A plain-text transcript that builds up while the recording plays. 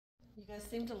You guys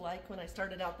seem to like when I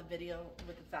started out the video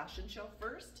with the fashion show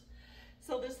first.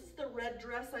 So this is the red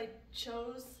dress I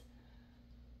chose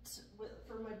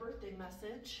for my birthday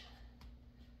message.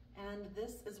 And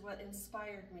this is what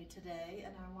inspired me today.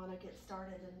 And I want to get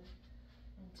started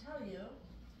and tell you,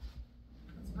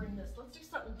 let's do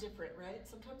something different, right?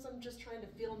 Sometimes I'm just trying to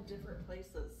film different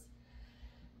places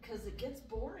because it gets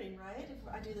boring, right?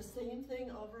 If I do the same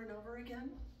thing over and over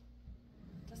again,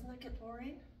 doesn't that get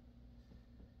boring?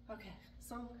 Okay,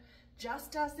 so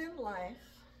just as in life,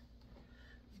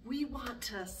 we want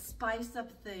to spice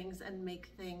up things and make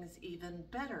things even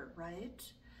better, right?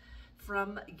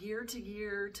 From year to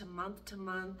year to month.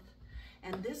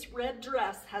 And this red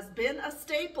dress has been a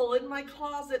staple in my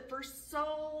closet for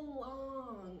so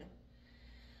long.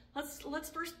 Let's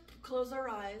first close our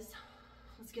eyes.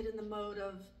 Let's get in the mode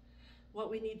of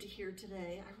what we need to hear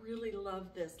today. I really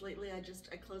love this. Lately,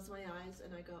 I close my eyes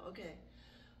and I go, okay,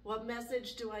 what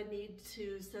message do I need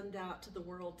to send out to the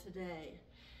world today?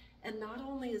 And not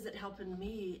only is it helping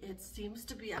me, it seems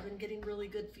to be, I've been getting really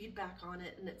good feedback on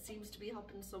it, and it seems to be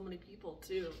helping so many people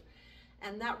too.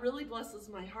 And that really blesses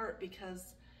my heart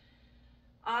because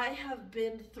I have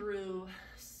been through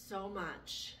so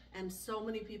much, and so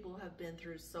many people have been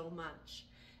through so much.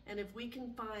 And if we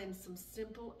can find some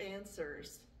simple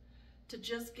answers to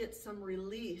just get some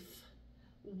relief,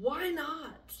 why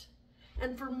not?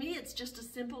 And for me, it's just as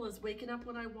simple as waking up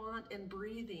when I want and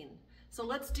breathing. So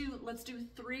let's do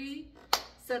 3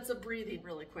 sets of breathing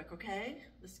really quick, okay?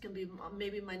 This can be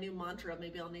maybe my new mantra.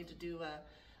 Maybe I'll need to do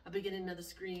a beginning of the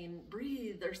screen,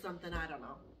 breathe or something, I don't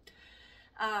know.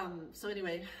 So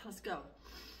anyway, let's go.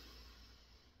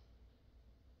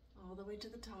 All the way to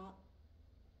the top.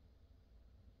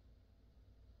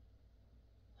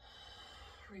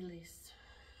 Release.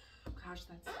 Gosh,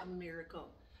 that's a miracle.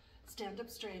 Stand up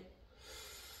straight.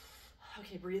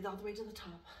 Okay, breathe all the way to the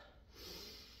top.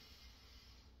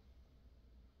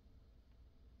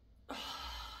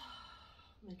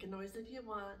 Make a noise if you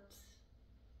want.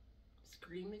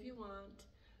 Scream if you want,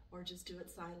 or just do it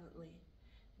silently.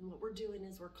 And what we're doing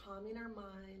is we're calming our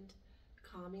mind,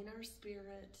 calming our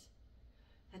spirit,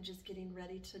 and just getting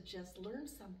ready to just learn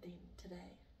something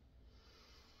today.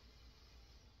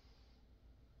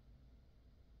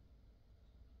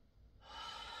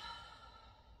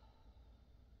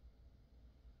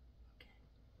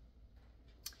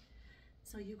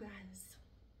 So you guys,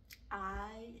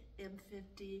 I am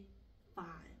 55.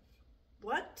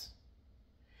 What?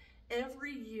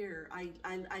 Every year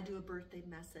I do a birthday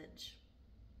message.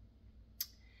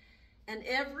 And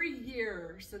every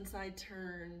year since I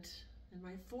turned in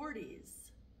my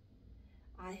 40s,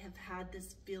 I have had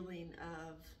this feeling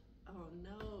of, oh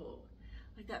no,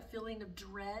 like that feeling of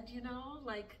dread, you know,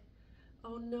 like,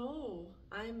 oh no,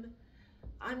 I'm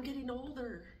getting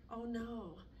older, oh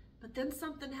no. But then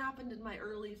something happened in my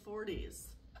early 40s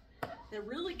that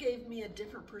really gave me a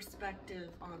different perspective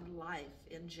on life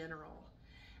in general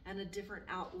and a different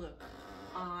outlook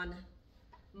on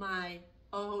my,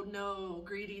 oh no,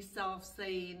 greedy self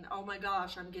saying, oh my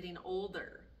gosh, I'm getting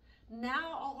older.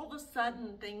 Now all of a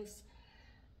sudden things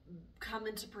come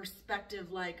into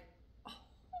perspective like, oh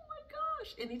my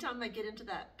gosh. Anytime I get into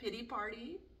that pity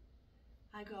party,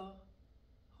 I go,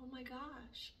 oh my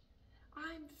gosh.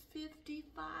 I'm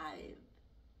 55.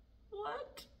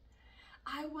 What?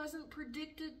 I wasn't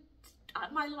predicted.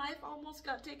 My life almost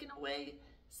got taken away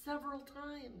several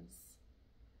times.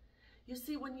 You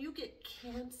see, when you get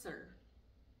cancer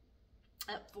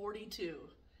at 42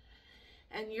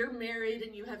 and you're married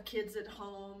and you have kids at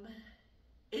home,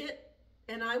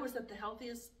 and I was at the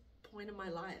healthiest point in my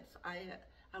life.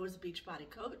 I was a Beachbody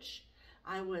coach.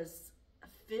 I was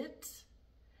fit.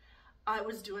 I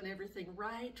was doing everything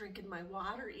right, drinking my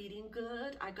water, eating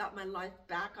good. I got my life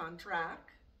back on track.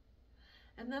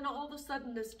 And then all of a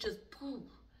sudden this just poof,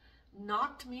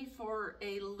 knocked me for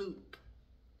a loop.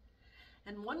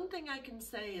 And one thing I can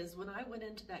say is when I went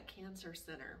into that cancer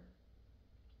center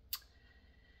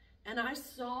and I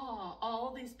saw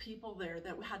all these people there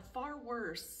that had far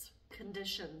worse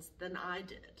conditions than I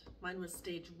did. Mine was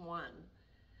stage 1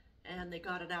 and they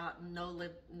got it out and no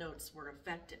lymph nodes were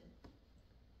affected.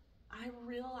 I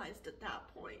realized at that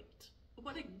point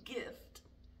what a gift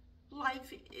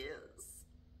life is.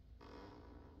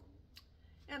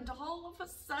 And all of a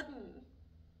sudden,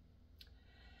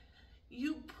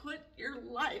 you put your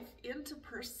life into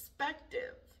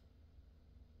perspective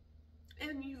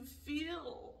and you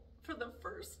feel for the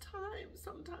first time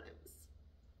sometimes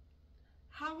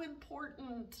how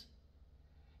important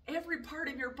every part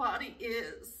of your body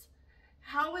is,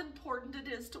 how important it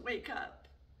is to wake up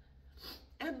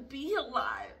and be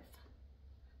alive,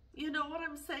 You know what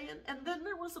I'm saying? And then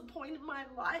there was a point in my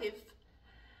life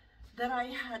that I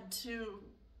had to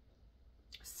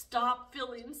stop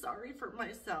feeling sorry for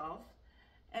myself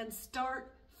and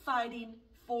start fighting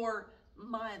for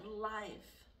my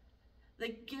life.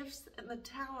 The gifts and the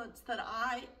talents that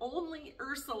only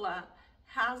Ursula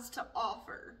has to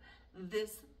offer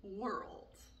this world.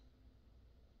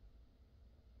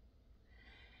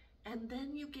 And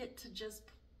then you get to just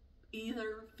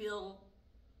either feel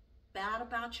bad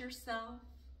about yourself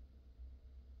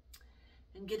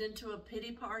and get into a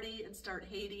pity party and start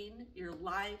hating your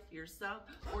life, yourself,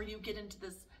 or you get into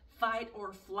this fight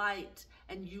or flight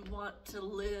and you want to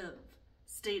live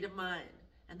state of mind,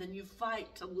 and then you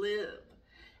fight to live,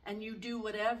 and you do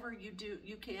whatever you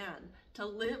can to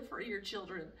live for your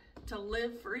children, to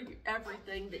live for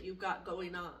everything that you've got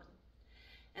going on.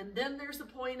 And then there's a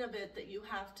point of it that you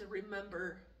have to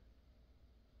remember.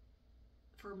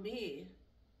 For me,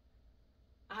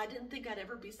 I didn't think I'd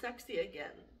ever be sexy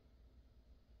again.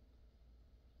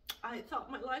 I thought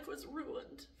my life was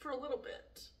ruined for a little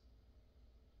bit.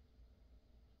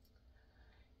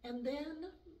 And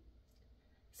then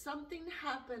something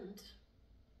happened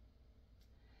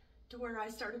to where I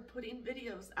started putting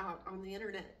videos out on the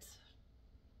internet.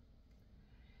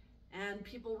 And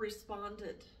people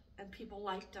responded, and people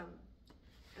liked them.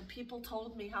 And people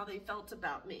told me how they felt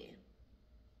about me.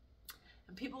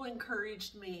 And people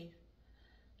encouraged me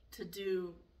to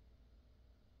do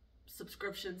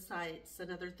subscription sites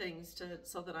and other things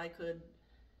so that I could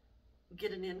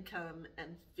get an income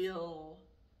and feel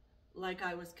like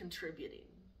I was contributing.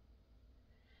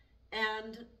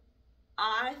 And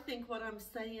I think what I'm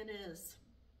saying is,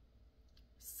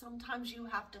 sometimes you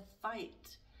have to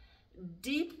fight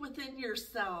deep within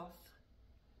yourself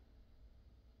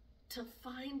to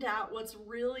find out what's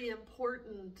really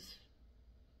important.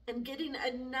 And getting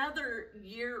another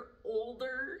year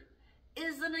older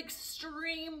is an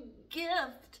extreme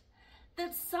gift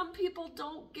that some people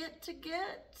don't get to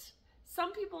get.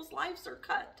 Some people's lives are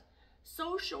cut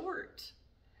so short.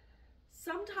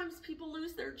 Sometimes people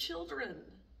lose their children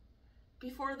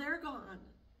before they're gone,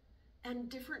 and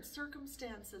different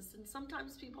circumstances. And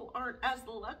sometimes people aren't as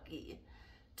lucky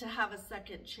to have a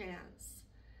second chance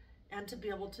and to be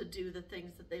able to do the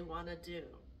things that they want to do.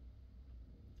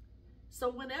 So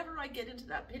whenever I get into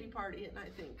that pity party and I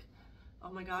think, oh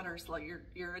my God, Ursula,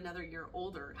 you're another year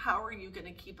older. How are you going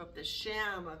to keep up this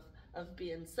sham of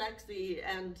being sexy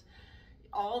and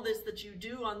all this that you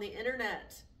do on the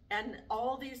internet and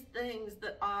all these things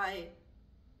that I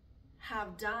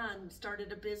have done,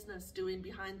 started a business doing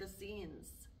behind the scenes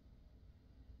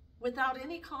without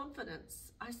any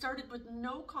confidence. I started with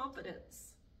no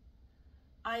confidence.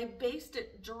 I based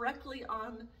it directly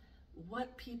on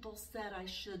what people said I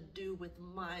should do with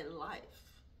my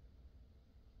life.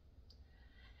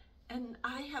 And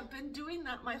I have been doing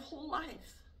that my whole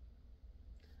life.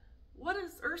 What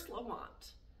does Ursula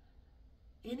want?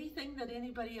 Anything that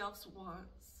anybody else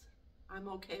wants, I'm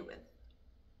okay with.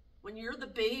 When you're the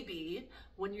baby,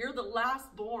 when you're the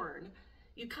last born,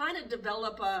 you kind of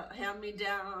develop a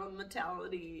hand-me-down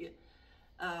mentality.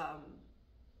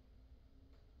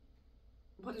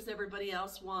 What does everybody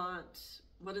else want?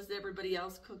 What is everybody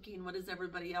else cooking? What is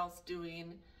everybody else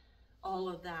doing? All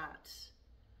of that.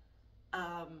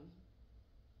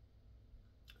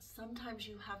 Sometimes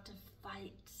you have to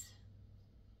fight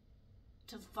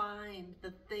to find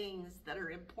the things that are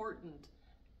important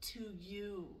to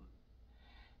you.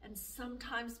 And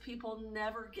sometimes people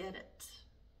never get it.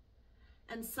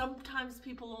 And sometimes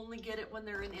people only get it when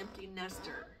they're an empty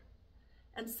nester.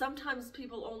 And sometimes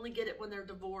people only get it when they're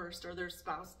divorced or their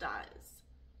spouse dies.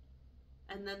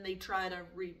 And then they try to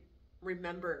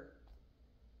remember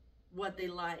what they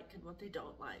like and what they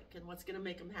don't like and what's going to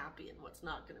make them happy and what's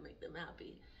not going to make them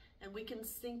happy. And we can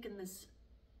sink in this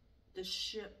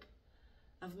ship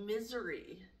of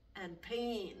misery and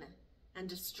pain and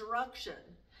destruction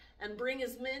and bring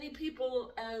as many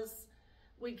people as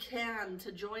we can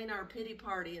to join our pity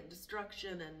party and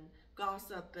destruction and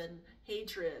gossip and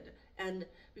hatred. And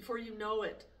before you know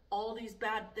it, all these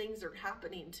bad things are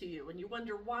happening to you and you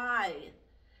wonder why.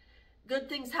 Good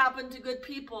things happen to good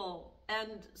people,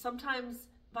 and sometimes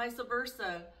vice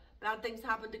versa. Bad things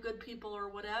happen to good people or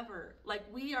whatever. Like,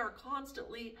 we are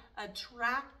constantly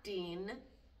attracting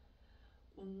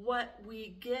what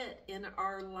we get in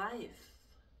our life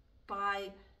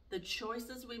by the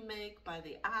choices we make, by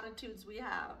the attitudes we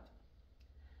have,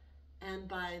 and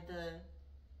by the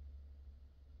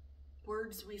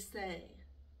words we say.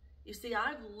 You see,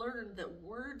 I've learned that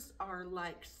words are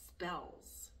like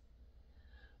spells.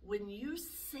 When you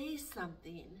say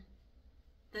something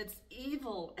that's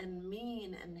evil and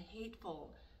mean and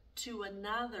hateful, to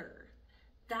another,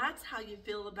 that's how you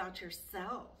feel about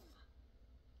yourself.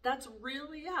 That's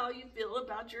really how you feel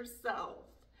about yourself.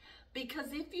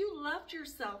 Because if you loved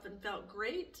yourself and felt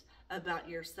great about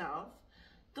yourself,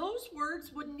 those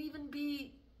words wouldn't even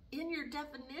be in your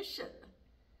definition.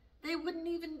 They wouldn't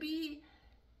even be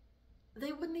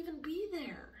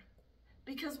there.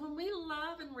 Because when we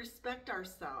love and respect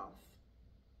ourselves,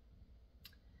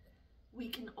 we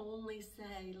can only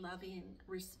say loving,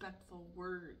 respectful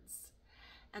words.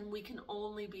 And we can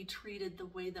only be treated the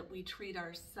way that we treat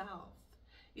ourselves.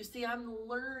 You see, I'm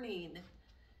learning.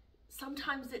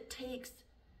 Sometimes it takes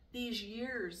these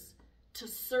years to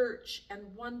search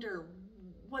and wonder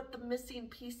what the missing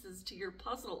pieces to your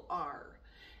puzzle are.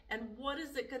 And what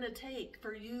is it going to take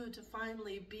for you to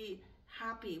finally be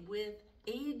happy with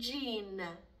aging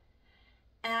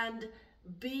and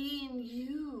being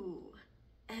you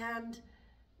and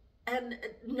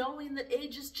knowing that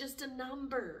age is just a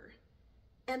number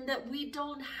and that we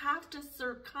don't have to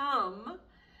succumb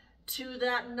to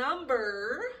that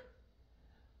number.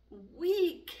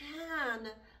 We can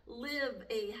live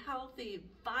a healthy,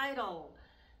 vital,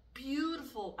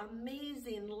 beautiful,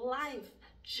 amazing life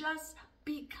just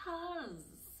because.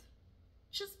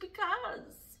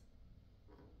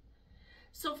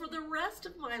 So for the rest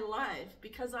of my life,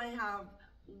 because I have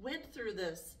went through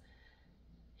this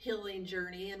healing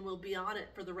journey and will be on it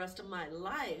for the rest of my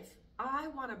life, I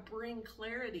want to bring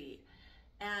clarity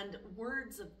and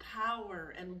words of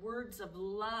power and words of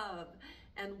love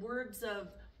and words of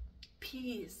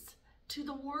peace to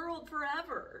the world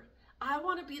forever. I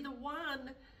want to be the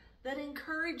one that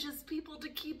encourages people to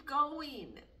keep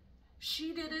going.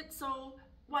 She did it, so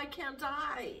why can't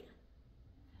I?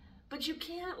 But you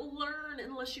can't learn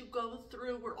unless you go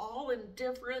through. We're all in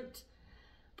different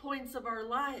points of our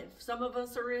life. Some of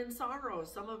us are in sorrow.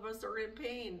 Some of us are in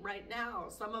pain right now.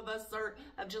 Some of us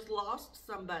have just lost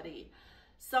somebody.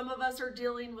 Some of us are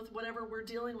dealing with whatever we're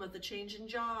dealing with, a change in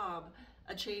job,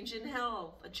 a change in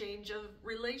health, a change of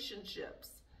relationships.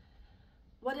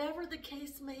 Whatever the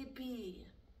case may be,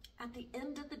 at the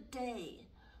end of the day,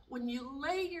 when you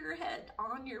lay your head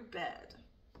on your bed,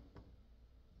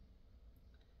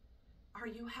 are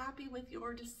you happy with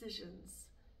your decisions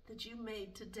that you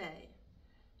made today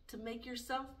to make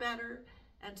yourself better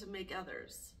and to make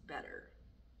others better?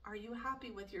 Are you happy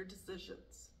with your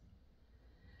decisions?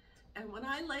 And when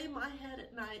I lay my head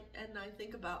at night and I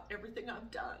think about everything I've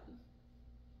done,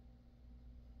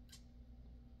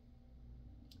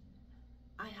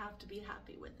 I have to be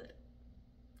happy with it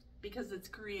because it's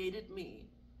created me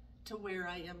to where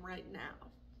I am right now.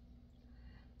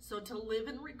 So to live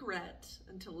in regret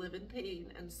and to live in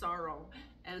pain and sorrow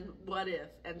and what if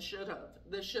and should have,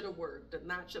 this should have worked and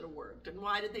that should have worked and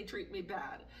why did they treat me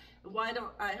bad? And why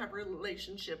don't I have a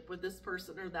relationship with this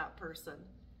person or that person?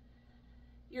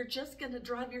 You're just going to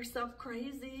drive yourself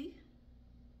crazy.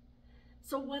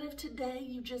 So what if today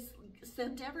you just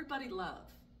sent everybody love?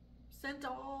 Sent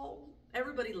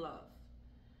everybody love.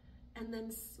 And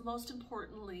then most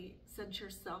importantly, sent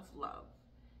yourself love.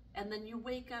 And then you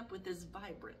wake up with this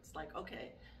vibrance, like,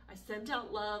 okay, I sent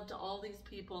out love to all these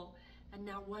people, and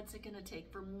now what's it gonna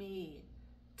take for me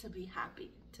to be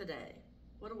happy today?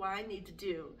 What do I need to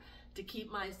do to keep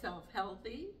myself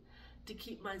healthy, to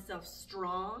keep myself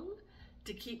strong,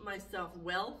 to keep myself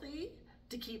wealthy,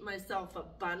 to keep myself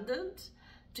abundant,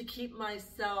 to keep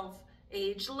myself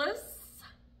ageless?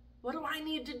 What do I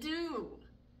need to do?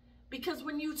 Because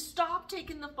when you stop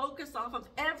taking the focus off of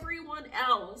everyone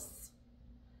else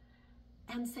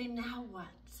and say, now what?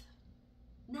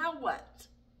 Now what?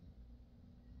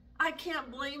 I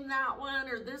can't blame that one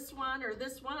or this one or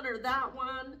this one or that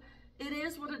one. It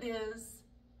is what it is.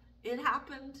 It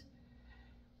happened.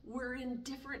 We're in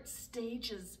different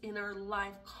stages in our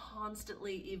life,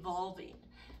 constantly evolving.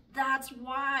 That's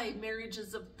why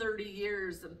marriages of 30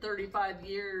 years and 35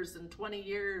 years and 20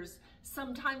 years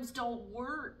sometimes don't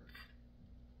work.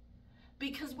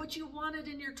 Because what you wanted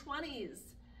in your 20s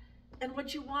and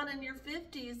what you want in your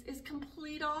 50s is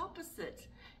complete opposite.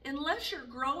 Unless you're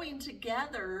growing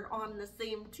together on the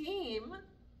same team,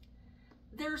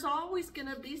 there's always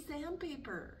going to be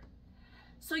sandpaper.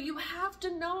 So you have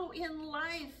to know in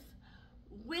life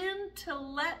when to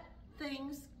let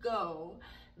things go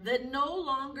that no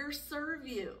longer serve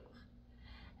you.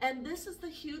 And this is the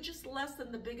hugest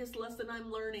lesson, the biggest lesson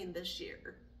I'm learning this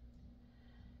year,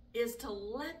 is to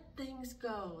let things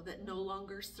go that no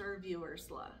longer serve you,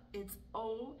 Ursula. It's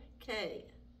okay.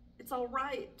 It's all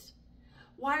right.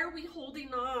 Why are we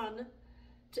holding on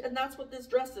to, and that's what this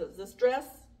dress is. This dress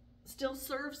still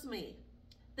serves me.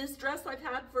 This dress I've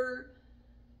had for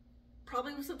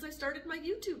probably since I started my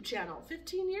YouTube channel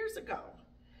 15 years ago.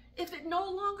 If it no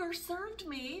longer served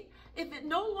me, if it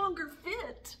no longer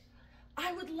fit,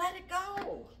 I would let it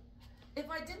go. If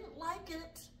I didn't like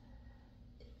it,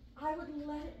 I would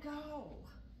let it go.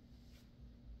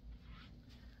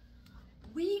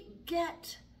 We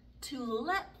get to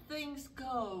let things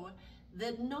go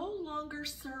that no longer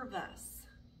serve us.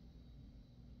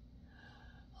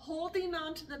 Holding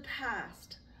on to the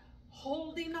past,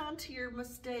 holding on to your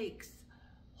mistakes,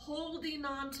 holding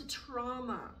on to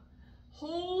trauma,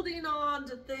 holding on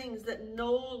to things that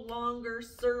no longer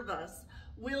serve us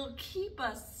will keep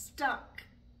us stuck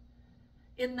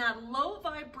in that low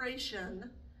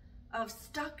vibration of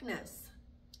stuckness,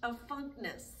 of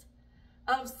funkness,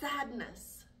 of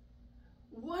sadness.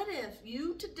 What if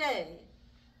you today,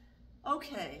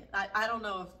 okay, I don't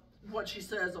know if what she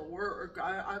says will work.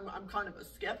 I'm kind of a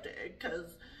skeptic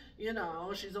because, you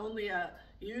know, she's only a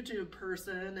YouTube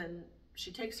person and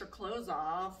she takes her clothes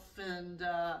off and,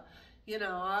 you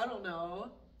know, I don't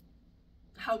know,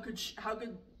 how could,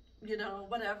 you know,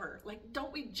 whatever. Like,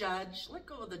 don't we judge? Let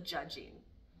go of the judging.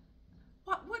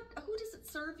 Who does it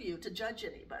serve you to judge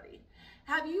anybody?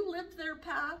 Have you lived their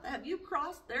path? Have you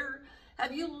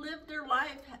have you lived their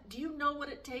life? Do you know what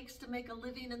it takes to make a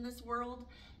living in this world?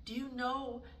 Do you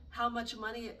know how much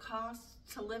money it costs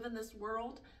to live in this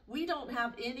world? We don't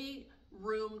have any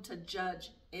room to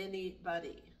judge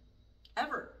anybody,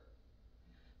 ever.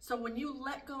 So when you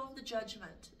let go of the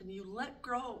judgment and you let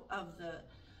go of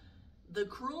the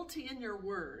cruelty in your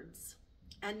words,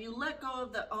 and you let go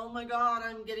of the, oh my God,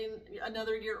 I'm getting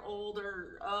another year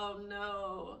older. Oh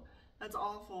no, that's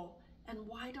awful. And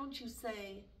why don't you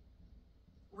say,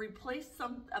 replace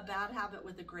a bad habit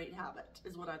with a great habit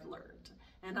is what I've learned.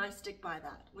 And I stick by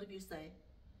that. What do you say?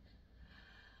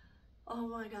 Oh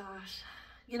my gosh.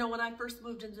 You know, when I first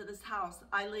moved into this house,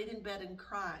 I laid in bed and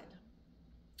cried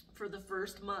for the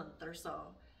first month or so,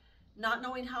 not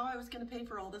knowing how I was going to pay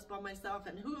for all this by myself.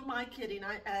 And who am I kidding?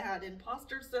 I had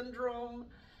imposter syndrome.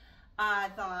 I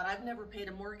thought, I've never paid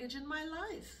a mortgage in my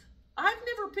life. I've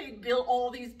never paid all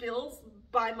these bills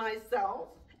by myself,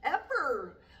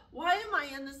 ever. Why am I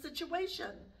in this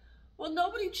situation? Well,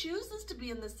 nobody chooses to be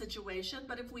in this situation,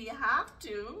 but if we have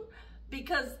to,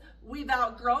 because we've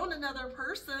outgrown another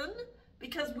person,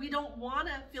 because we don't want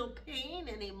to feel pain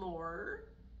anymore,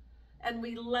 and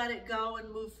we let it go and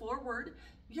move forward,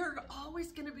 you're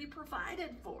always going to be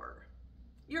provided for.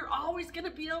 You're always going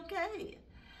to be okay.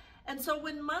 And so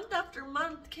when month after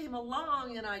month came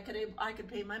along and I could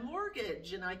pay my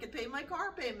mortgage and I could pay my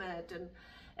car payment and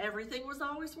everything was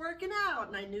always working out,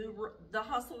 and I knew the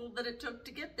hustle that it took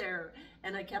to get there,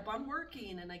 and I kept on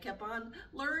working and I kept on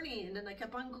learning and I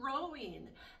kept on growing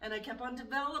and I kept on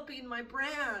developing my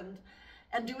brand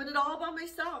and doing it all by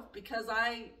myself because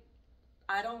I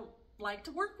don't like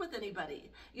to work with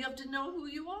anybody. You have to know who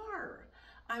you are.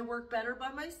 I work better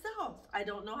by myself. I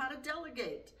don't know how to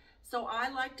delegate. So I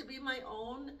like to be my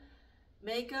own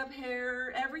makeup,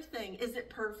 hair, everything. Is it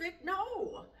perfect?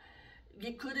 No.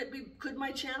 Could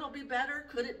my channel be better?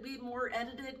 Could it be more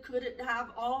edited? Could it have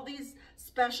all these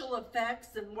special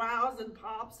effects and wows and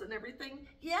pops and everything?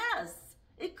 Yes,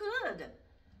 it could.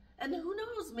 And who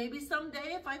knows, maybe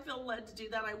someday if I feel led to do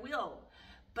that, I will.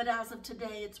 But as of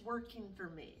today, it's working for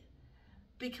me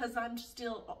because I'm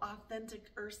still authentic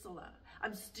Ursula.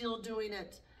 I'm still doing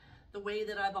it the way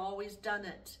that I've always done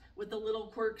it, with the little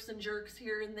quirks and jerks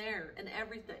here and there and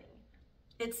everything.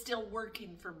 It's still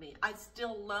working for me. I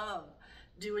still love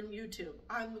doing YouTube.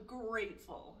 I'm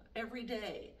grateful every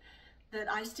day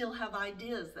that I still have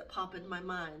ideas that pop in my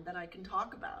mind that I can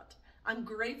talk about. I'm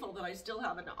grateful that I still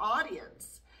have an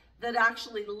audience that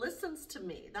actually listens to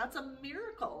me. That's a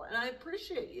miracle, and I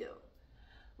appreciate you.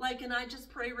 Like, and I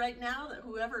just pray right now that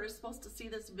whoever is supposed to see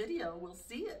this video will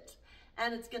see it,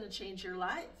 and it's gonna change your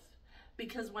life.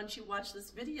 Because once you watch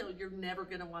this video, you're never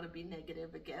gonna wanna be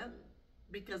negative again,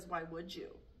 because why would you?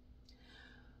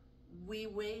 We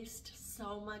waste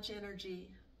so much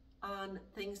energy on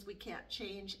things we can't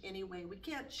change anyway. We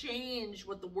can't change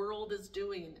what the world is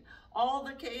doing, all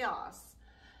the chaos.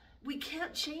 We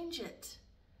can't change it.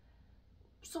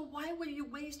 So why would you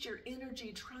waste your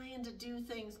energy trying to do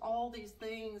things, all these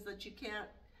things that you can't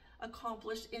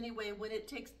accomplish anyway, when it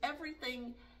takes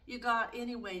everything you got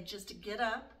anyway just to get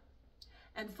up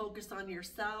and focus on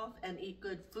yourself and eat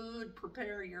good food,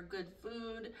 prepare your good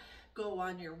food, go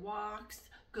on your walks,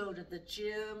 go to the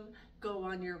gym, go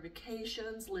on your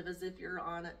vacations, live as if you're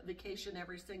on a vacation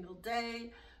every single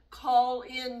day, call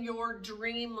in your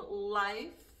dream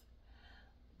life.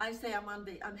 I say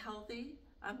I'm healthy,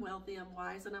 I'm wealthy, I'm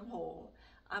wise, and I'm whole.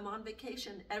 I'm on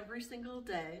vacation every single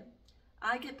day.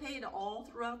 I get paid all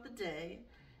throughout the day,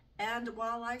 and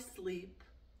while I sleep,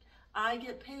 I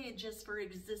get paid just for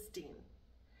existing.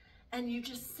 And you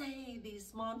just say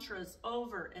these mantras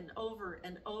over and over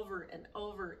and over and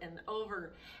over and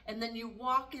over. And then you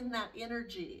walk in that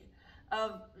energy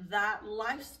of that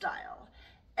lifestyle.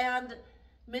 And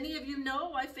many of you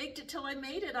know I faked it till I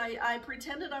made it. I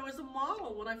pretended I was a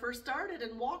model when I first started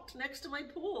and walked next to my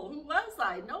pool. Who was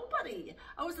I? Nobody.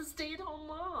 I was a stay-at-home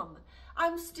mom.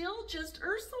 I'm still just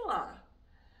Ursula.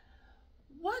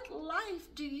 What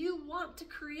life do you want to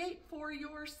create for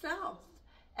yourself?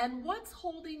 And what's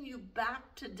holding you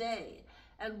back today?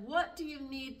 And what do you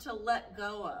need to let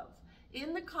go of?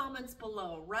 In the comments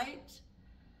below, write,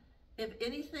 if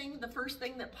anything, the first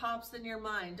thing that pops in your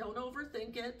mind. Don't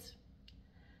overthink it.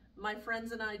 My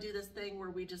friends and I do this thing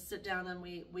where we just sit down and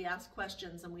we ask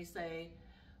questions and we say,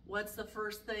 what's the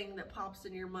first thing that pops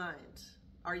in your mind?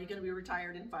 Are you going to be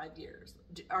retired in 5 years?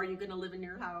 Are you going to live in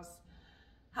your house?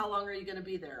 How long are you going to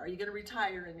be there? Are you going to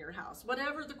retire in your house?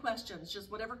 Whatever the questions, just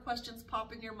whatever questions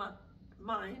pop in your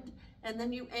mind, and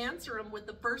then you answer them with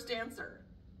the first answer.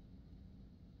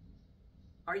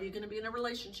 Are you going to be in a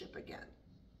relationship again?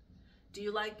 Do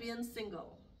you like being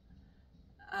single?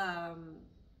 How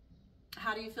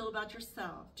do you feel about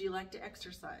yourself? Do you like to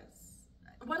exercise?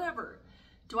 Whatever.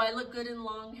 Do I look good in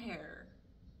long hair?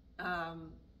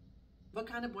 What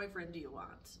kind of boyfriend do you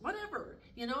want? Whatever.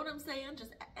 You know what I'm saying?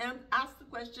 Just ask the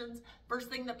questions. First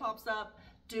thing that pops up,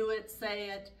 do it, say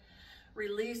it,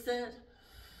 release it,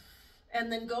 and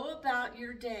then go about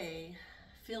your day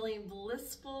feeling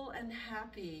blissful and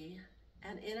happy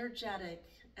and energetic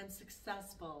and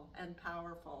successful and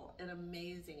powerful and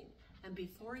amazing. And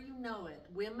before you know it,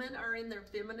 women are in their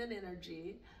feminine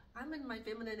energy. I'm in my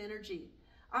feminine energy.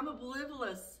 I'm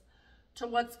oblivious to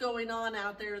what's going on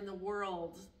out there in the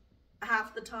world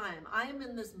half the time. I am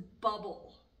in this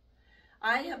bubble.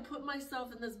 I have put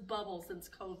myself in this bubble since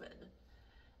COVID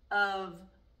of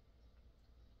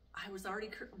I was already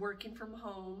working from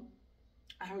home.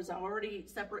 I was already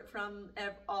separate from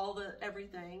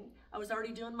everything. I was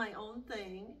already doing my own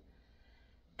thing.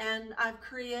 And I've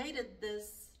created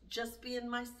this just being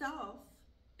myself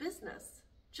business,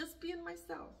 just being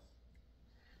myself.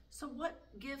 So what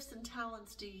gifts and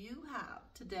talents do you have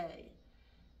today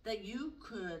that you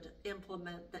could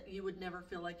implement that you would never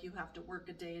feel like you have to work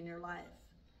a day in your life?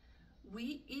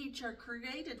 We each are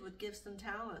created with gifts and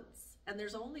talents, and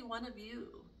there's only one of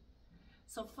you.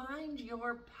 So find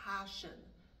your passion,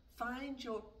 find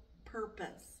your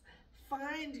purpose,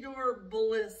 find your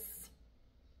bliss,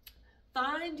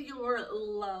 find your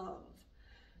love,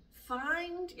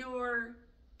 find your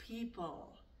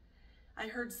people. I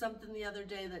heard something the other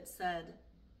day that said,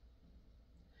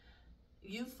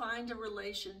 you find a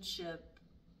relationship,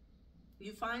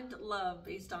 you find love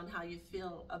based on how you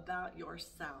feel about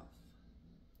yourself.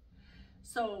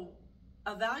 So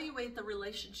evaluate the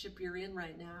relationship you're in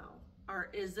right now. Or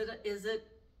is it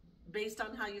based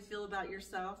on how you feel about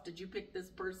yourself? Did you pick this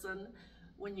person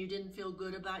when you didn't feel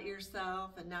good about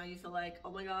yourself and now you feel like,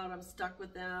 oh my God, I'm stuck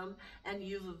with them, and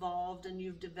you've evolved and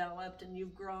you've developed and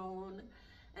you've grown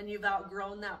and you've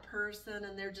outgrown that person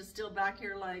and they're just still back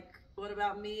here like, what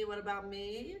about me? What about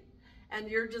me? And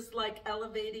you're just like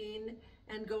elevating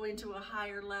and going to a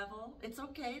higher level. It's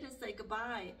okay to say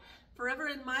goodbye. Forever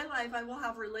in my life, I will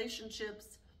have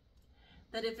relationships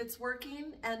that if it's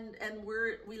working and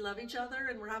we love each other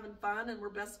and we're having fun and we're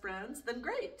best friends, then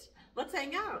great, let's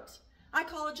hang out. I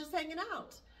call it just hanging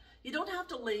out. You don't have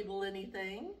to label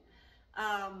anything.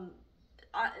 Am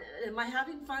I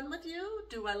having fun with you?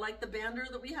 Do I like the banter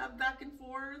that we have back and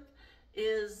forth?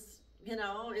 Is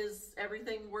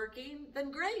everything working?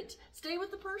 Then great, stay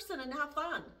with the person and have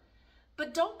fun.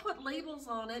 But don't put labels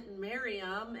on it and marry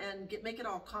them and make it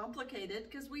all complicated,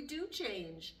 because we do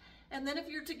change. And then if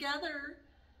you're together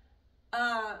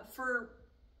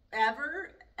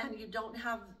forever and you don't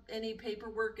have any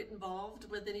paperwork involved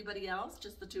with anybody else,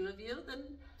 just the two of you, then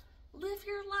live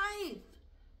your life.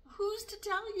 Who's to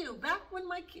tell you? Back when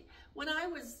I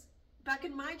was back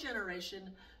in my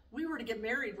generation, we were to get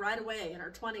married right away in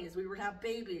our 20s. We were to have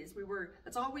babies.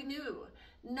 That's all we knew.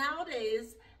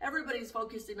 Nowadays, everybody's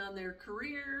focusing on their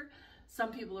career.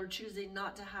 Some people are choosing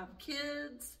not to have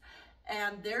kids,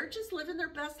 and they're just living their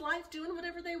best life, doing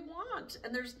whatever they want.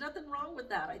 And there's nothing wrong with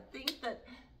that. I think that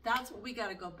that's what we got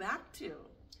to go back to.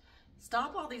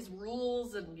 Stop all these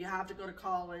rules and you have to go to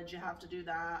college, you have to do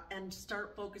that, and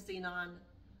start focusing on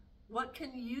what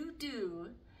can you do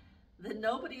that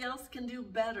nobody else can do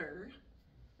better.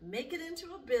 Make it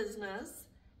into a business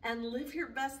and live your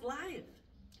best life.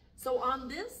 So on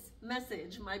this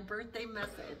message, my birthday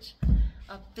message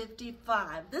of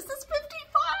 55, this is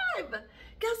 55.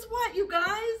 Guess what, you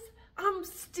guys? I'm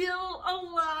still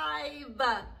alive.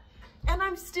 And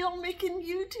I'm still making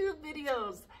YouTube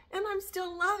videos, and I'm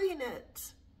still loving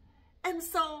it. And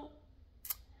so,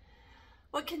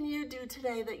 what can you do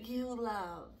today that you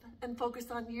love and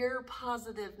focus on your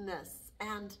positiveness?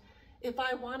 And if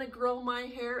I want to grow my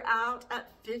hair out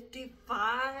at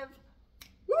 55,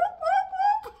 whoop,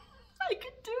 whoop, whoop, I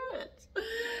can do it.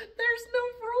 There's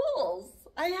no rules.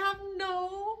 I have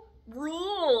no rules.